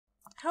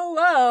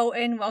Hello,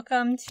 and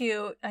welcome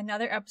to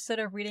another episode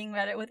of Reading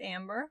Reddit with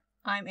Amber.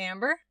 I'm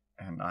Amber.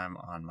 And I'm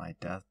on my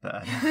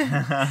deathbed.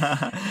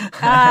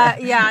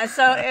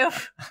 So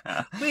if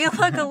we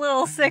look a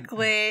little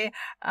sickly,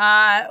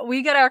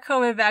 we got our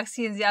COVID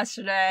vaccines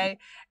yesterday,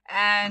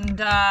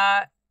 and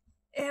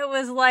it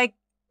was like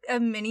a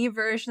mini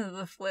version of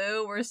the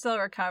flu. We're still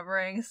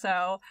recovering,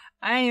 so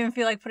I didn't even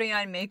feel like putting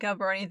on makeup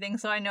or anything,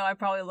 so I know I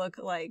probably look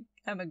like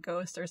I'm a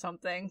ghost or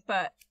something,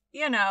 but,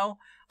 you know,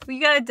 we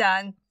got it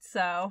done,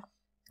 so.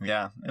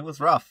 Yeah, it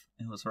was rough.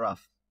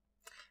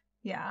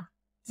 Yeah.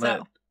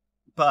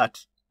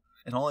 But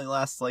it only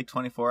lasts like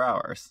 24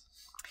 hours.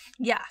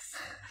 Yes.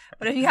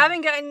 But if you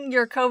haven't gotten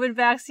your COVID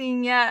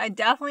vaccine yet, I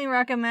definitely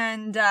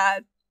recommend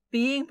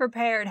being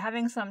prepared,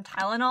 having some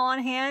Tylenol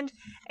on hand,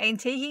 and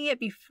taking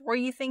it before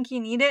you think you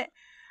need it.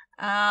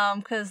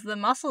 Because the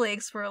muscle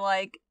aches were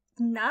like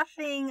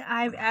nothing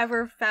I've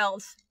ever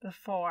felt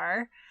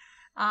before.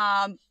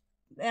 And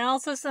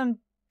also some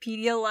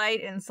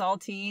Pedialyte and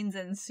saltines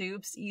and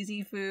soups,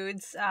 easy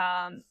foods.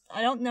 I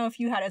don't know if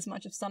you had as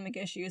much of stomach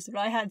issues, but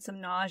I had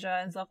some nausea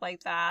and stuff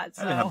like that.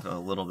 So. I have a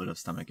little bit of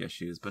stomach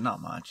issues, but not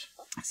much.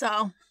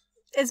 So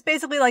it's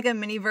basically like a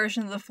mini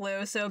version of the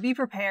flu. So be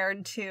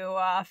prepared to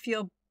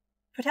feel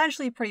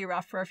potentially pretty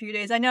rough for a few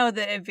days. I know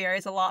that it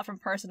varies a lot from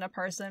person to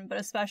person, but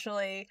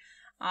especially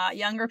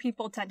younger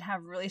people tend to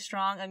have really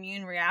strong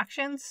immune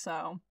reactions.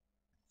 So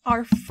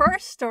our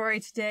first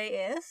story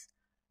today is,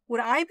 would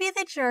I be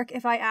the jerk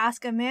if I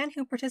ask a man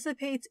who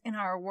participates in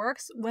our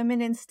Works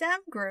Women in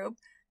STEM group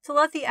to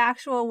let the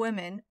actual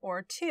women,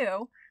 or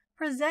two,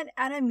 present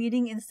at a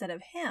meeting instead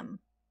of him?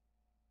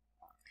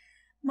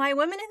 My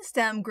Women in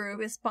STEM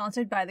group is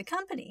sponsored by the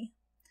company.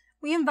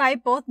 We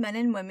invite both men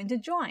and women to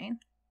join.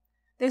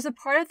 There's a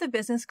part of the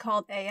business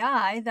called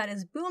AI that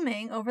is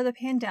booming over the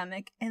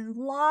pandemic, and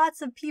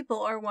lots of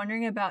people are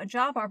wondering about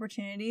job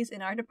opportunities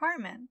in our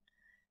department.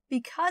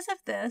 Because of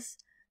this,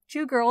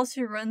 two girls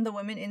who run the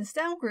Women in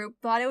STEM group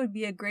thought it would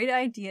be a great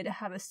idea to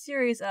have a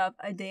series of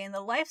A Day in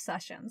the Life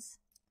sessions.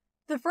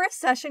 The first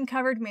session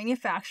covered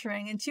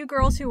manufacturing, and two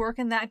girls who work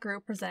in that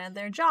group presented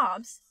their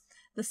jobs.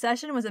 The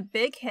session was a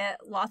big hit,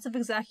 lots of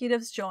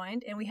executives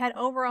joined, and we had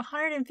over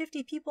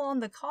 150 people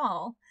on the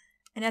call.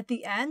 And at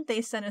the end,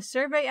 they sent a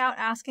survey out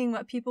asking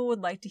what people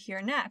would like to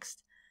hear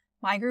next.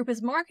 My group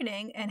is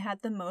marketing and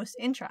had the most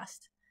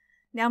interest.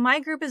 Now, my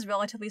group is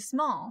relatively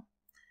small.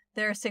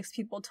 There are 6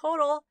 people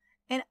total,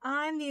 and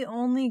I'm the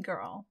only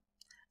girl.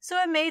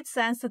 So it made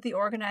sense that the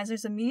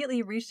organizers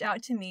immediately reached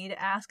out to me to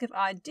ask if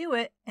I'd do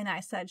it, and I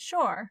said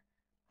sure.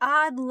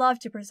 I'd love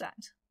to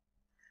present.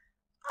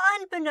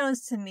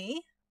 Unbeknownst to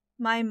me,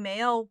 my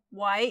male,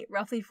 white,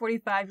 roughly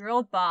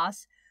 45-year-old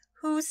boss,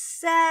 who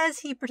says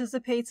he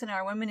participates in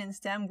our Women in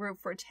STEM group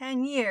for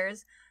 10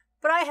 years,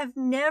 but I have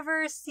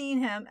never seen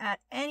him at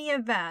any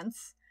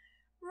events,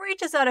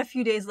 reaches out a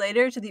few days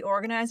later to the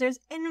organizers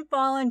and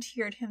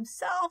volunteered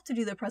himself to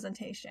do the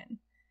presentation.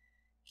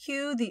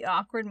 Cue the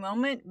awkward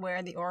moment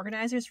where the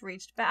organizers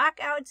reached back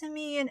out to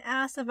me and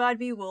asked if I'd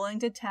be willing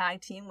to tag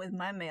team with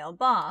my male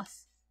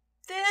boss.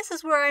 This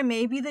is where I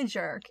may be the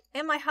jerk,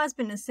 and my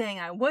husband is saying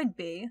I would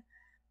be,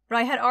 but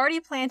I had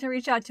already planned to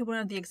reach out to one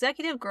of the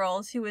executive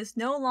girls who is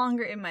no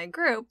longer in my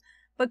group,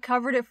 but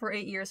covered it for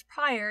 8 years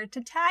prior,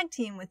 to tag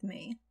team with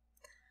me.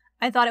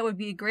 I thought it would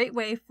be a great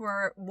way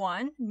for,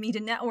 1, me to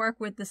network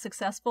with the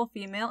successful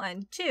female,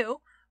 and 2,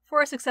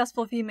 for a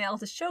successful female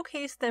to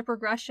showcase their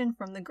progression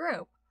from the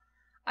group.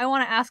 I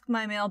want to ask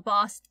my male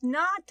boss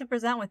not to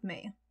present with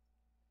me.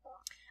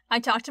 I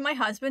talked to my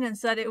husband and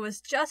said it was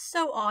just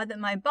so odd that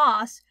my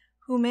boss,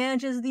 who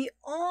manages the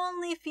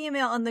only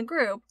female in the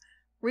group,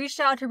 reached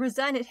out to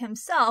present it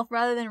himself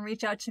rather than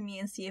reach out to me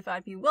and see if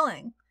I'd be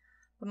willing.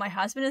 But my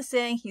husband is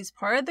saying he's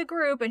part of the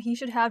group and he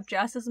should have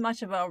just as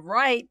much of a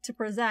right to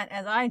present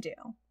as I do.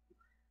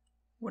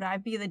 Would I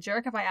be the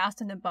jerk if I asked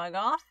him to bug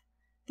off?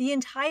 The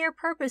entire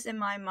purpose in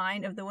my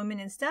mind of the Women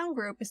in STEM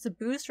group is to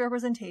boost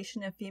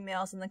representation of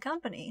females in the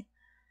company.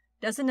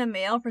 Doesn't a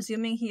male,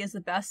 presuming he is the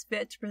best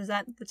fit to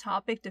present the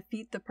topic,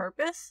 defeat the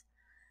purpose?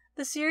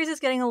 The series is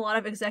getting a lot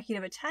of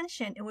executive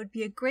attention. It would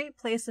be a great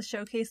place to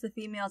showcase the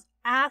females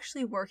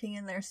actually working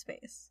in their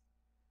space.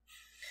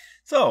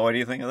 So, what do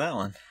you think of that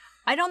one?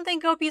 I don't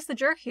think Opie's the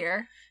jerk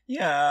here.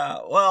 Yeah,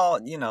 well,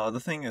 the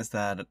thing is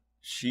that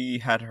she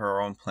had her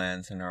own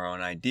plans and her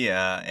own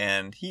idea,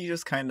 and he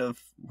just kind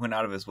of went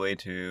out of his way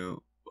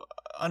to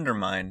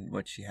undermine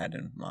what she had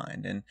in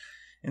mind. And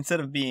instead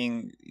of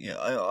being,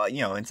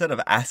 instead of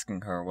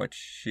asking her what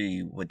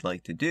she would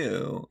like to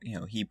do,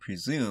 he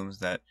presumes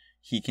that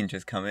he can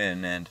just come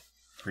in and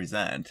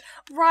present.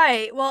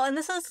 Right. Well, and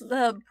this is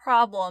the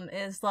problem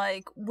is,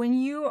 like, when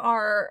you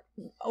are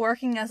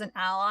working as an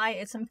ally,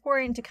 it's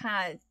important to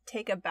kind of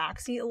take a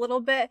backseat a little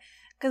bit,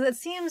 because it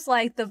seems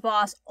like the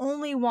boss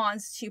only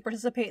wants to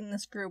participate in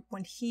this group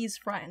when he's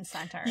front and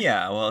center.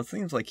 Yeah, well, it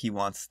seems like he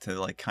wants to,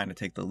 like, kind of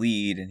take the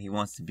lead, and he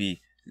wants to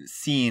be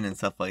seen and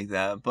stuff like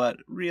that, but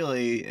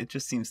really, it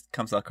just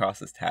comes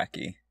across as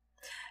tacky.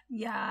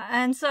 Yeah,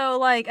 and so,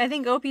 like, I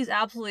think Opie's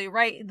absolutely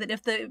right that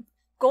if the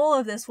goal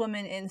of this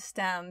Women in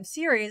STEM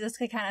series is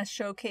to kind of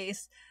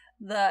showcase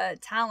the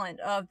talent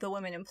of the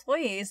women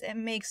employees. It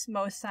makes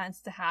most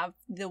sense to have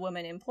the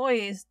women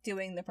employees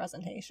doing the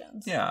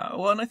presentations. Yeah,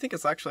 well, and I think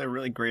it's actually a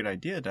really great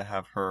idea to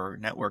have her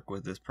network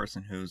with this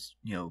person who's,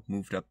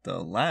 moved up the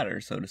ladder,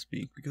 so to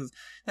speak, because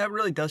that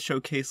really does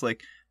showcase,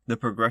 like, the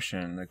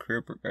progression, the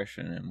career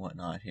progression and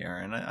whatnot here.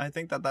 And I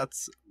think that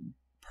that's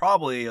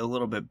probably a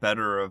little bit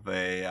better of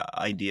a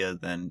idea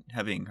than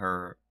having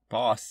her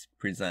boss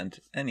present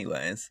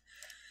anyways.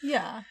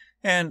 Yeah.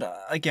 And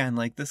again,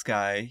 like, this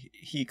guy,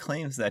 he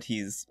claims that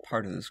he's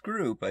part of this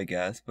group, I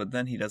guess, but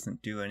then he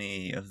doesn't do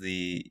any of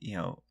the,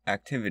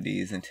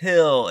 activities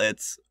until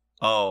it's,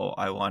 oh,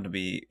 I want to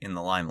be in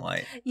the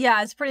limelight.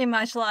 Yeah, it's pretty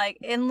much like,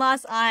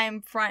 unless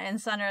I'm front and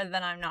center,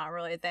 then I'm not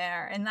really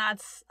there. And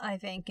that's, I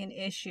think, an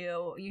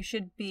issue. You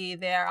should be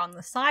there on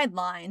the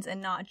sidelines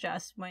and not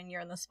just when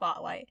you're in the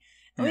spotlight.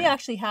 And we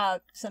actually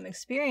have some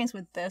experience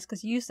with this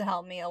because you used to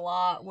help me a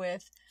lot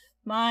with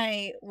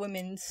my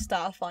women's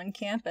stuff on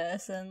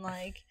campus, and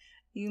like,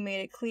 you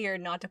made it clear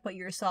not to put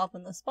yourself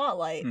in the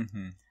spotlight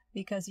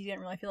because you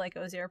didn't really feel like it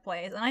was your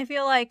place. And I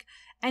feel like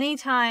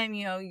anytime,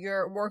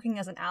 you're working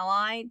as an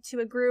ally to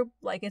a group,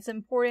 like, it's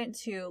important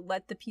to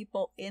let the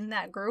people in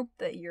that group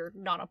that you're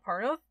not a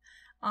part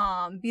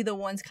of be the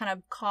ones kind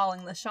of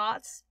calling the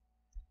shots.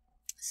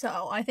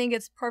 So I think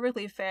it's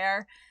perfectly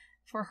fair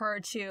for her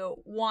to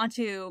want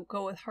to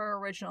go with her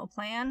original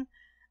plan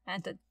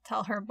and to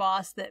tell her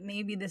boss that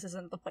maybe this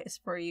isn't the place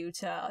for you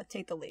to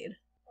take the lead.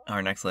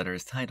 Our next letter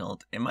is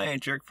titled, Am I a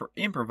Jerk for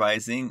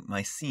Improvising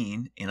My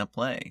Scene in a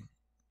Play?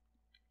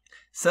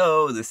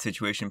 So, this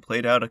situation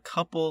played out a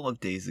couple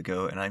of days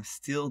ago, and I'm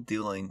still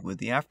dealing with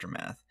the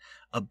aftermath.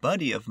 A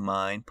buddy of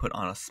mine put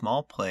on a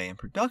small play in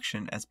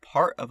production as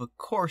part of a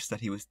course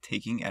that he was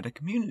taking at a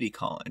community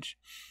college.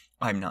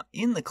 I'm not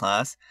in the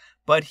class,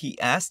 but he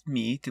asked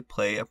me to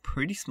play a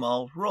pretty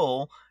small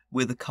role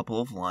with a couple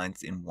of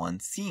lines in one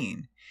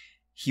scene.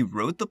 He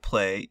wrote the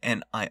play,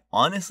 and I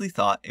honestly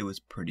thought it was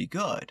pretty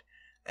good.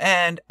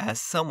 And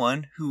as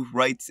someone who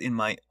writes in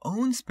my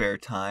own spare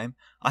time,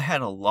 I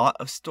had a lot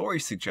of story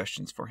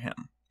suggestions for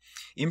him.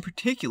 In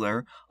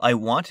particular, I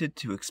wanted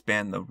to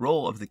expand the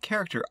role of the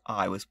character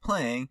I was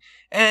playing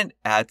and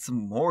add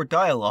some more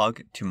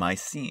dialogue to my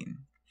scene.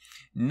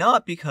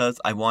 Not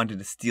because I wanted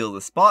to steal the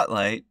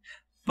spotlight,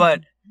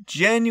 but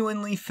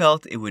genuinely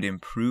felt it would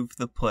improve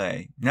the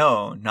play.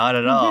 No, not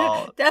at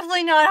all.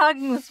 Definitely not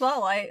hogging the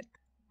spotlight.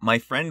 My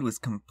friend was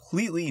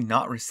completely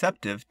not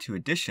receptive to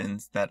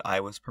additions that I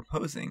was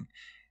proposing,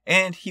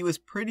 and he was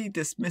pretty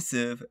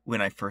dismissive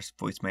when I first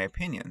voiced my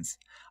opinions.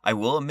 I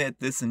will admit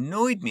this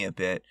annoyed me a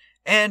bit,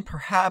 and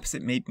perhaps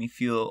it made me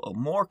feel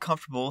more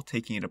comfortable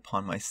taking it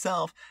upon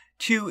myself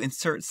to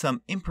insert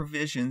some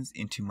improvisations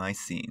into my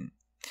scene.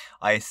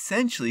 I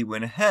essentially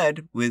went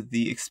ahead with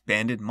the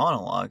expanded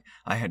monologue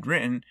I had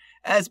written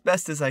as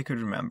best as I could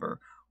remember,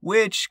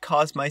 which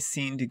caused my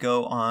scene to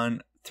go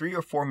on 3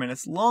 or 4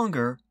 minutes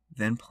longer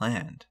than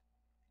planned.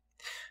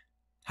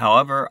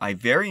 However, I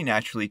very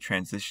naturally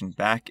transitioned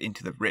back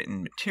into the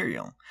written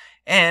material,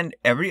 and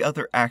every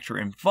other actor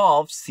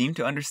involved seemed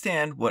to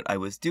understand what I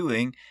was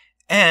doing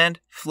and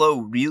flow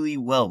really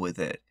well with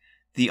it.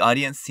 The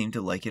audience seemed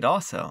to like it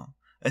also.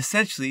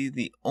 Essentially,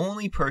 the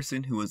only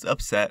person who was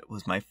upset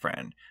was my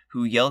friend,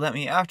 who yelled at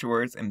me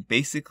afterwards and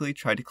basically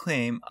tried to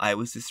claim I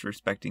was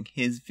disrespecting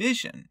his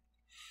vision.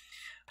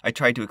 I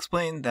tried to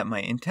explain that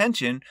my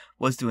intention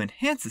was to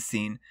enhance the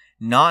scene,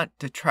 not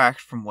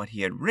detract from what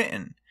he had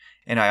written,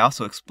 and I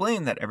also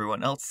explained that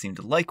everyone else seemed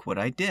to like what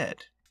I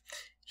did.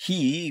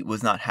 He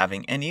was not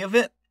having any of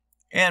it,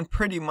 and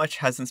pretty much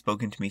hasn't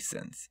spoken to me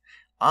since.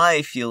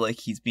 I feel like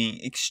he's being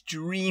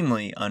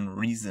extremely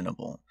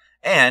unreasonable,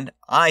 and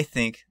I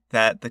think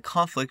that the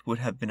conflict would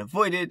have been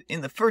avoided in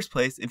the first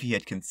place if he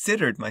had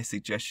considered my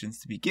suggestions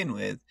to begin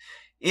with,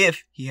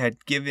 if he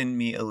had given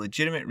me a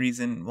legitimate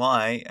reason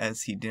why,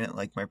 as he didn't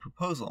like my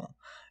proposal.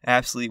 I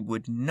absolutely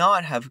would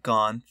not have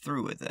gone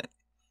through with it.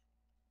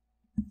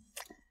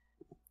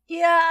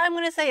 Yeah, I'm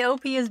gonna say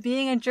OP is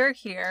being a jerk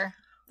here.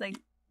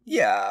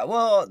 Yeah,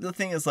 well, the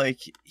thing is, like,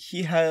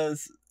 he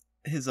has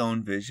his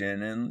own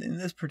vision, and in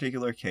this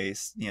particular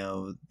case,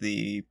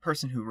 the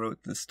person who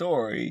wrote the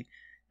story,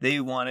 they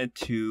wanted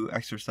to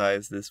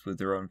exercise this with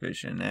their own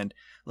vision, and,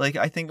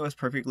 I think it was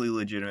perfectly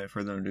legitimate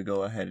for them to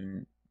go ahead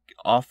and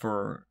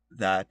offer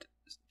that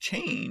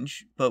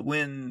change, but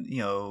when,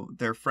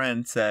 their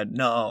friend said,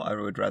 no, I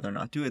would rather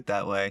not do it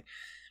that way,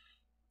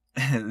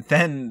 and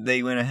then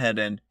they went ahead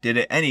and did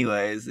it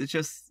anyways. It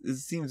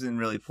seems in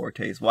really poor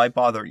taste. Why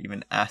bother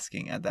even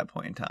asking at that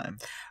point in time?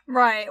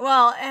 Right.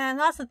 Well, and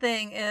that's the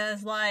thing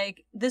is,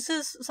 this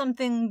is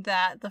something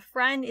that the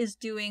friend is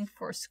doing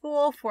for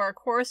school, for a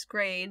course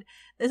grade.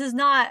 This is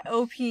not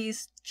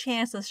OP's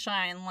chance to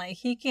shine.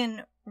 He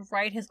can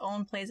write his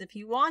own plays if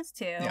he wants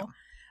to. Yeah.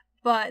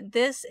 But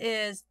this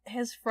is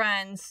his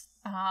friend's,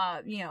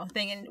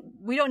 thing, and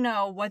we don't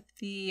know what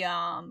the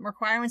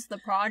requirements of the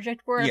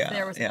project were. If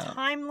there was a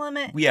time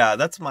limit. Yeah,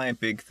 that's my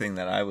big thing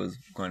that I was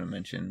going to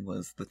mention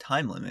was the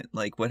time limit.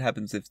 Like, what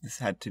happens if this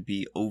had to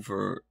be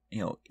over,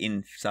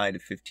 inside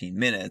of 15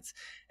 minutes,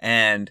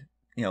 and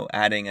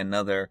adding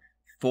another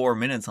 4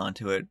 minutes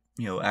onto it,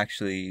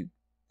 actually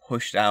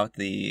pushed out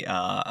the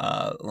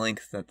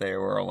length that they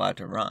were allowed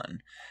to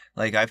run.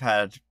 Like, I've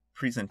had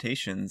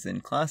presentations in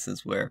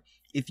classes where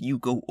if you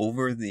go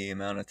over the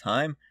amount of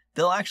time,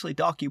 they'll actually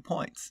dock you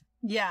points.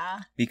 Yeah.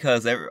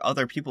 Because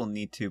other people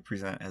need to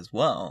present as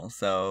well.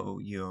 So,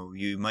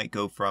 you might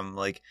go from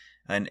like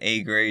an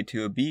A grade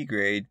to a B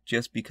grade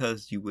just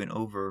because you went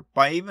over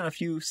by even a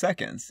few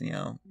seconds.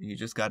 You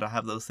just got to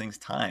have those things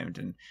timed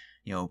and,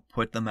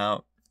 put them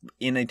out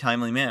in a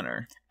timely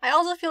manner. I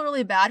also feel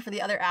really bad for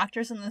the other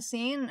actors in the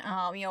scene. When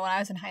I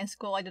was in high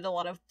school, I did a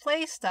lot of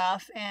play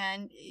stuff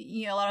and,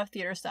 a lot of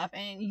theater stuff,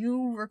 and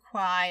you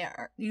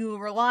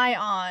rely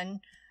on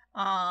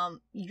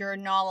your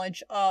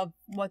knowledge of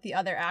what the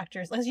other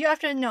actors, like, you have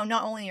to know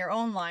not only your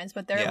own lines,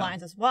 but their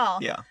lines as well.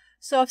 Yeah.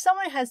 So if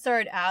someone had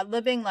started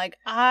ad-libbing, like,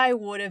 I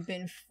would have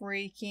been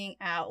freaking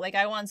out. Like,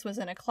 I once was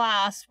in a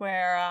class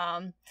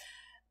where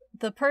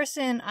the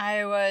person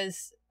I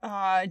was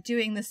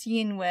doing the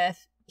scene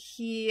with,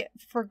 he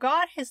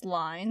forgot his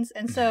lines,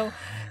 and so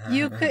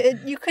you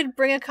could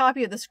bring a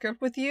copy of the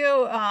script with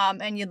you,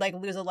 and you'd like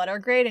lose a letter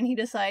grade, and he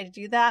decided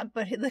to do that,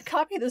 but the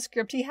copy of the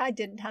script he had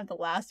didn't have the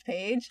last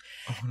page.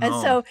 Oh, no. And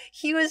so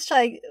he was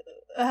like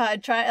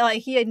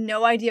he had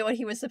no idea what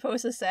he was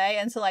supposed to say,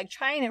 and so like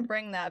trying to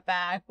bring that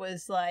back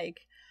was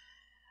like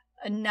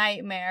a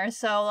nightmare.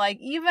 So like,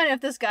 even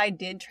if this guy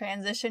did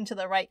transition to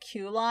the right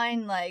cue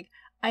line, like,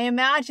 I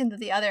imagine that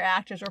the other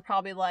actors were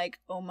probably like,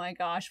 oh my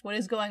gosh, what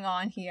is going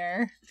on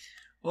here?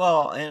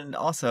 Well, and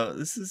also,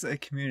 this is a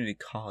community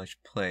college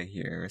play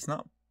here. It's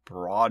not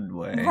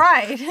Broadway.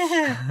 Right.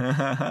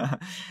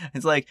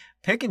 It's like,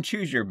 pick and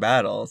choose your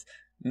battles.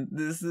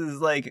 This is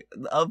like,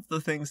 of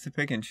the things to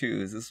pick and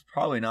choose, this is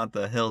probably not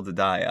the hill to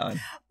die on.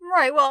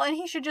 Right, well, and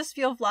he should just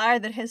feel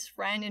flattered that his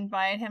friend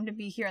invited him to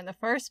be here in the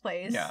first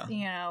place.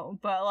 Yeah.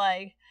 But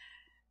like,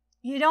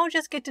 you don't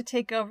just get to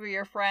take over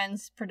your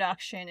friend's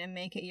production and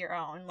make it your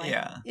own. Like,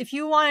 if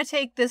you want to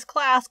take this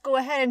class, go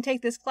ahead and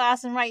take this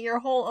class and write your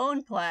whole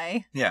own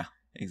play. Yeah,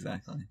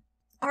 exactly.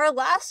 Our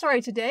last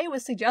story today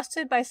was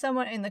suggested by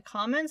someone in the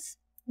comments.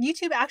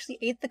 YouTube actually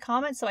ate the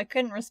comment, so I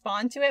couldn't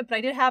respond to it, but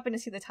I did happen to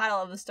see the title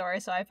of the story,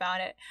 so I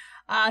found it.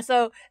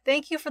 So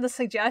thank you for the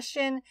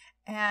suggestion,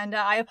 and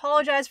I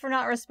apologize for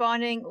not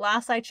responding.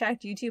 Last I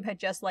checked, YouTube had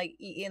just like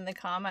eaten the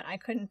comment. I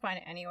couldn't find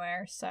it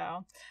anywhere,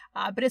 so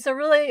but it's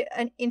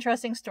an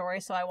interesting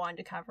story, so I wanted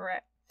to cover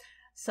it.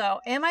 So,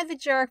 am I the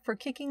jerk for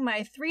kicking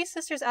my 3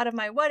 sisters out of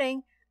my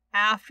wedding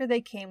after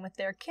they came with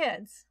their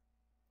kids?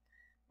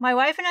 My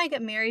wife and I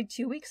got married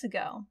 2 weeks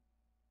ago.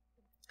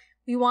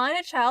 We wanted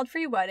a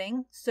child-free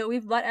wedding, so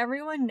we've let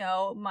everyone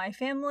know, my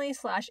family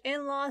 /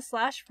 in-laws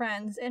 /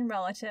 friends and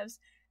relatives,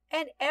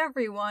 and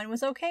everyone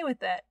was okay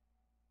with it.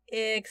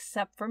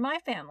 Except for my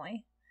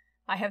family.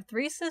 I have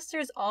 3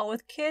 sisters, all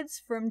with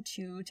kids from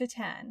 2 to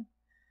 10.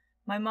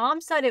 My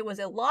mom said it was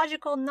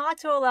illogical not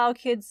to allow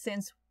kids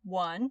since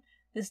 1,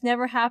 this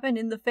never happened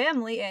in the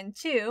family, and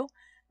 2,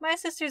 my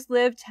sisters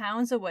live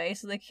towns away,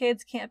 so the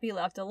kids can't be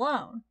left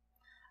alone.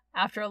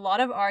 After a lot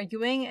of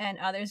arguing and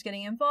others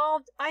getting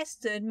involved, I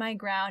stood my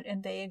ground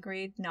and they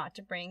agreed not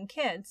to bring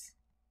kids.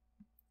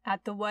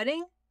 At the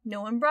wedding, no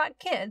one brought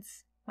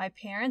kids. My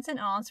parents and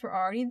aunts were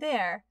already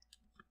there.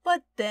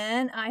 But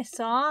then I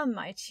saw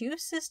my 2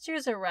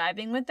 sisters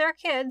arriving with their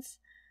kids.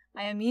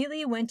 I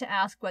immediately went to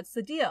ask what's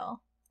the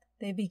deal.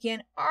 They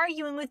began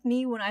arguing with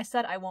me when I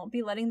said I won't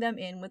be letting them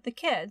in with the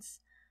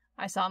kids.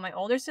 I saw my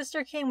older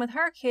sister came with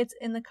her kids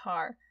in the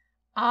car.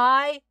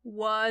 I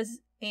was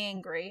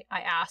angry. I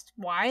asked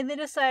why they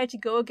decided to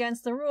go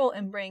against the rule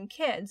and bring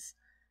kids.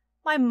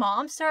 My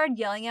mom started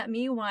yelling at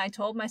me when I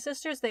told my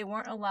sisters they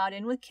weren't allowed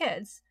in with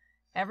kids.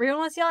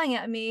 Everyone was yelling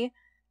at me.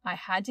 I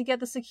had to get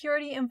the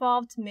security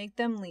involved to make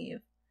them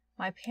leave.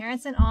 My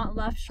parents and aunt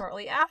left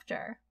shortly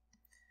after.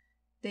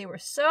 They were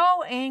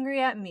so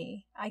angry at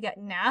me. I got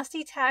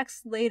nasty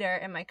texts later,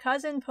 and my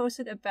cousin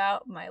posted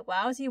about my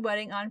lousy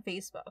wedding on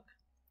Facebook.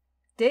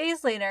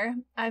 Days later,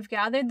 I've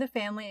gathered the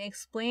family and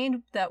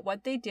explained that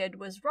what they did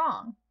was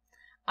wrong.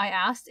 I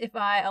asked if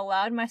I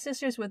allowed my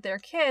sisters with their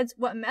kids,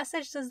 what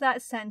message does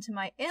that send to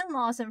my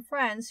in-laws and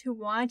friends who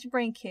wanted to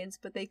bring kids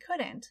but they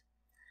couldn't?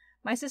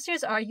 My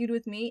sisters argued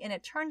with me, and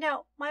it turned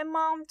out my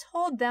mom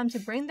told them to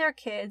bring their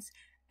kids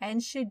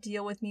and should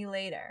deal with me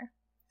later.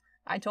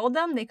 I told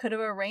them they could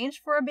have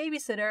arranged for a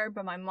babysitter,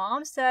 but my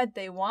mom said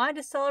they wanted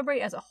to celebrate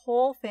as a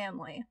whole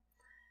family.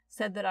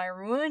 Said that I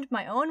ruined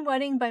my own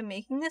wedding by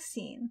making a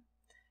scene.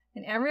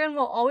 And everyone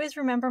will always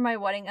remember my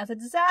wedding as a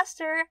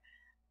disaster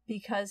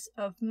because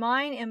of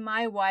mine and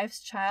my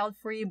wife's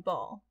child-free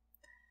bull.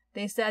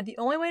 They said the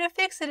only way to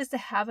fix it is to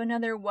have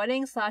another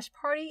wedding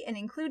 / party and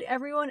include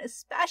everyone,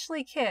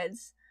 especially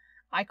kids.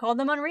 I called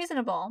them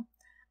unreasonable.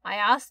 I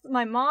asked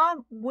my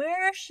mom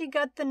where she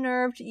got the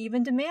nerve to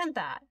even demand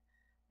that.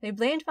 They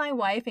blamed my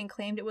wife and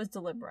claimed it was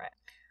deliberate.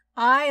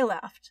 I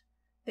left.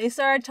 They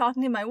started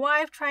talking to my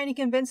wife, trying to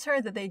convince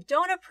her that they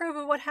don't approve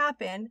of what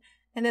happened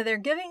and that they're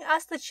giving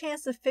us the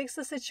chance to fix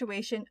the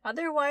situation,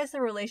 otherwise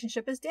the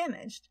relationship is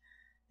damaged.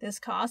 This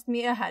caused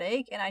me a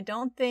headache, and I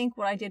don't think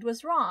what I did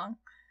was wrong.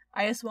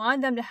 I just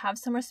wanted them to have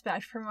some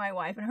respect for my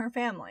wife and her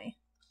family.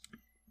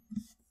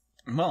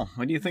 Well,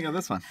 what do you think of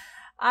this one?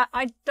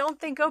 I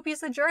don't think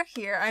Opie's a jerk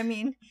here. I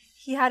mean,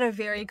 he had a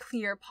very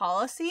clear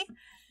policy.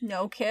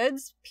 No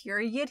kids,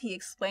 period. He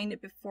explained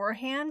it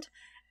beforehand.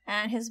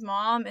 And his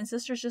mom and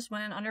sisters just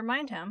went and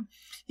undermined him.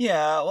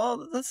 Yeah,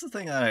 well, that's the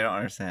thing that I don't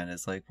understand.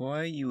 Is like,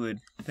 why you would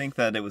think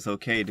that it was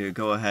okay to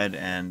go ahead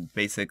and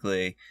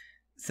basically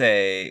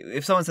say,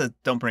 if someone says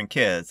don't bring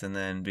kids, and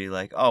then be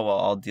like, oh, well,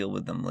 I'll deal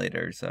with them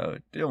later, so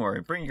don't worry,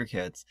 bring your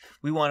kids.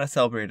 We want to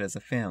celebrate as a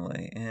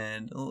family.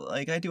 And,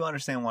 like, I do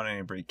understand wanting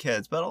to bring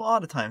kids, but a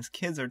lot of times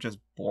kids are just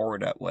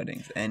bored at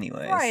weddings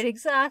anyways. Right,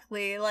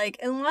 exactly. Like,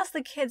 unless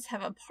the kids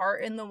have a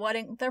part in the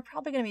wedding, they're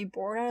probably going to be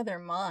bored out of their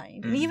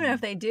mind. And even if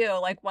they do,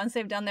 like, once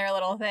they've done their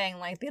little thing,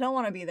 like, they don't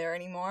want to be there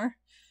anymore.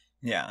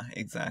 Yeah,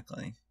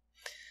 exactly.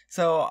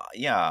 So,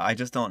 yeah, I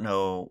just don't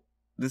know.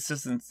 This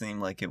doesn't seem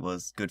like it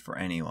was good for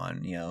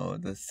anyone. You know,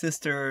 the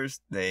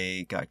sisters,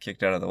 they got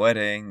kicked out of the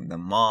wedding. The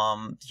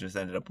mom just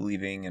ended up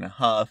leaving in a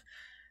huff.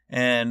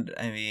 And,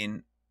 I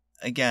mean,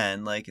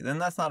 again, like, then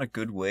that's not a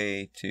good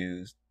way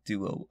to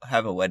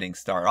have a wedding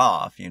start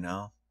off, you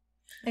know?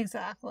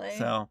 Exactly.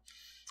 So,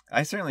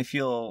 I certainly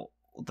feel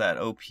that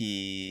OP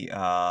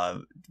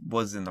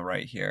was in the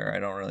right here. I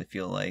don't really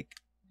feel like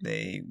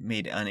they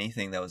made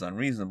anything that was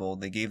unreasonable.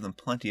 They gave them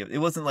plenty of... It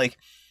wasn't like...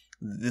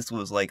 This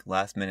was like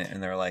last minute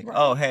and they're like, right.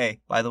 Oh, hey,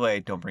 by the way,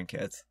 don't bring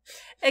kids.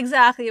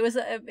 Exactly.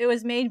 It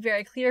was made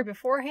very clear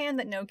beforehand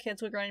that no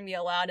kids were going to be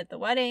allowed at the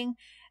wedding.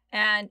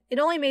 And it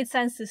only made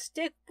sense to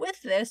stick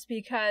with this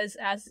because,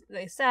 as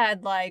they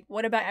said, like,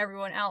 what about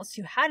everyone else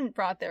who hadn't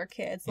brought their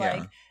kids? Yeah.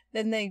 Like,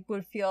 then they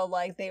would feel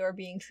like they were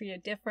being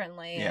treated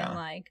differently. Yeah. And,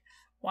 like,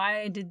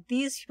 why did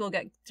these people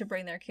get to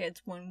bring their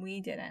kids when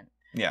we didn't?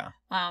 Yeah.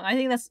 I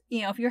think that's,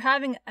 you know, if you're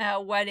having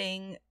a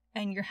wedding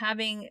and you're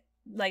having...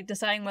 like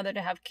deciding whether to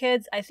have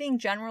kids, I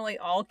think generally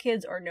all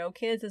kids or no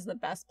kids is the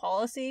best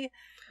policy,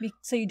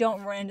 so you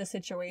don't run into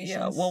situations.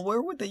 Yeah, well,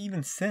 where would they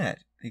even sit?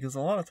 Because a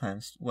lot of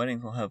times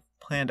weddings will have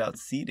planned out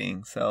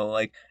seating, so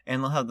like,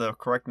 and they'll have the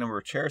correct number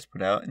of chairs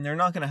put out, and they're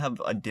not going to have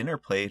a dinner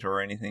plate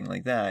or anything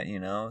like that, you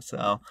know.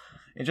 So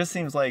it just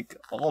seems like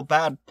all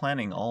bad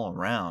planning all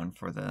around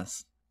for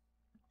this.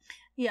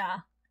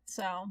 Yeah,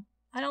 so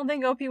I don't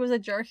think OP was a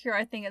jerk here.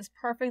 I think it's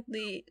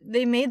perfectly...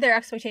 They made their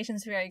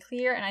expectations very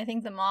clear, and I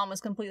think the mom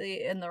was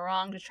completely in the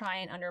wrong to try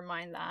and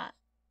undermine that.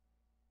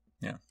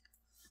 Yeah.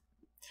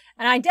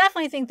 And I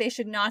definitely think they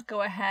should not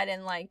go ahead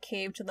and, like,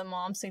 cave to the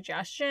mom's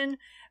suggestion,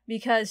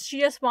 because she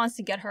just wants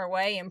to get her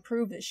way and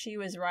prove that she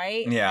was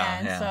right. Yeah,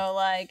 and yeah. So,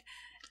 like,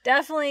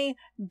 definitely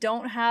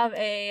don't have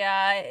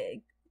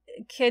a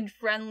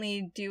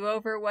kid-friendly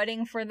do-over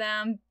wedding for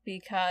them,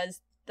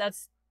 because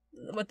that's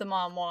what the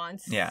mom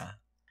wants. Yeah.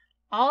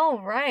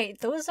 All right,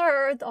 those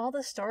are all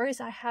the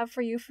stories I have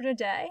for you for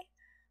today.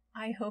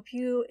 I hope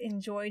you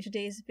enjoyed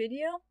today's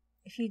video.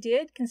 If you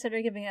did,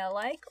 consider giving it a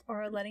like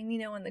or letting me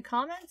know in the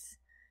comments.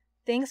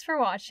 Thanks for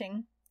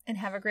watching, and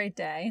have a great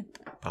day.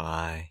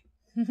 Bye.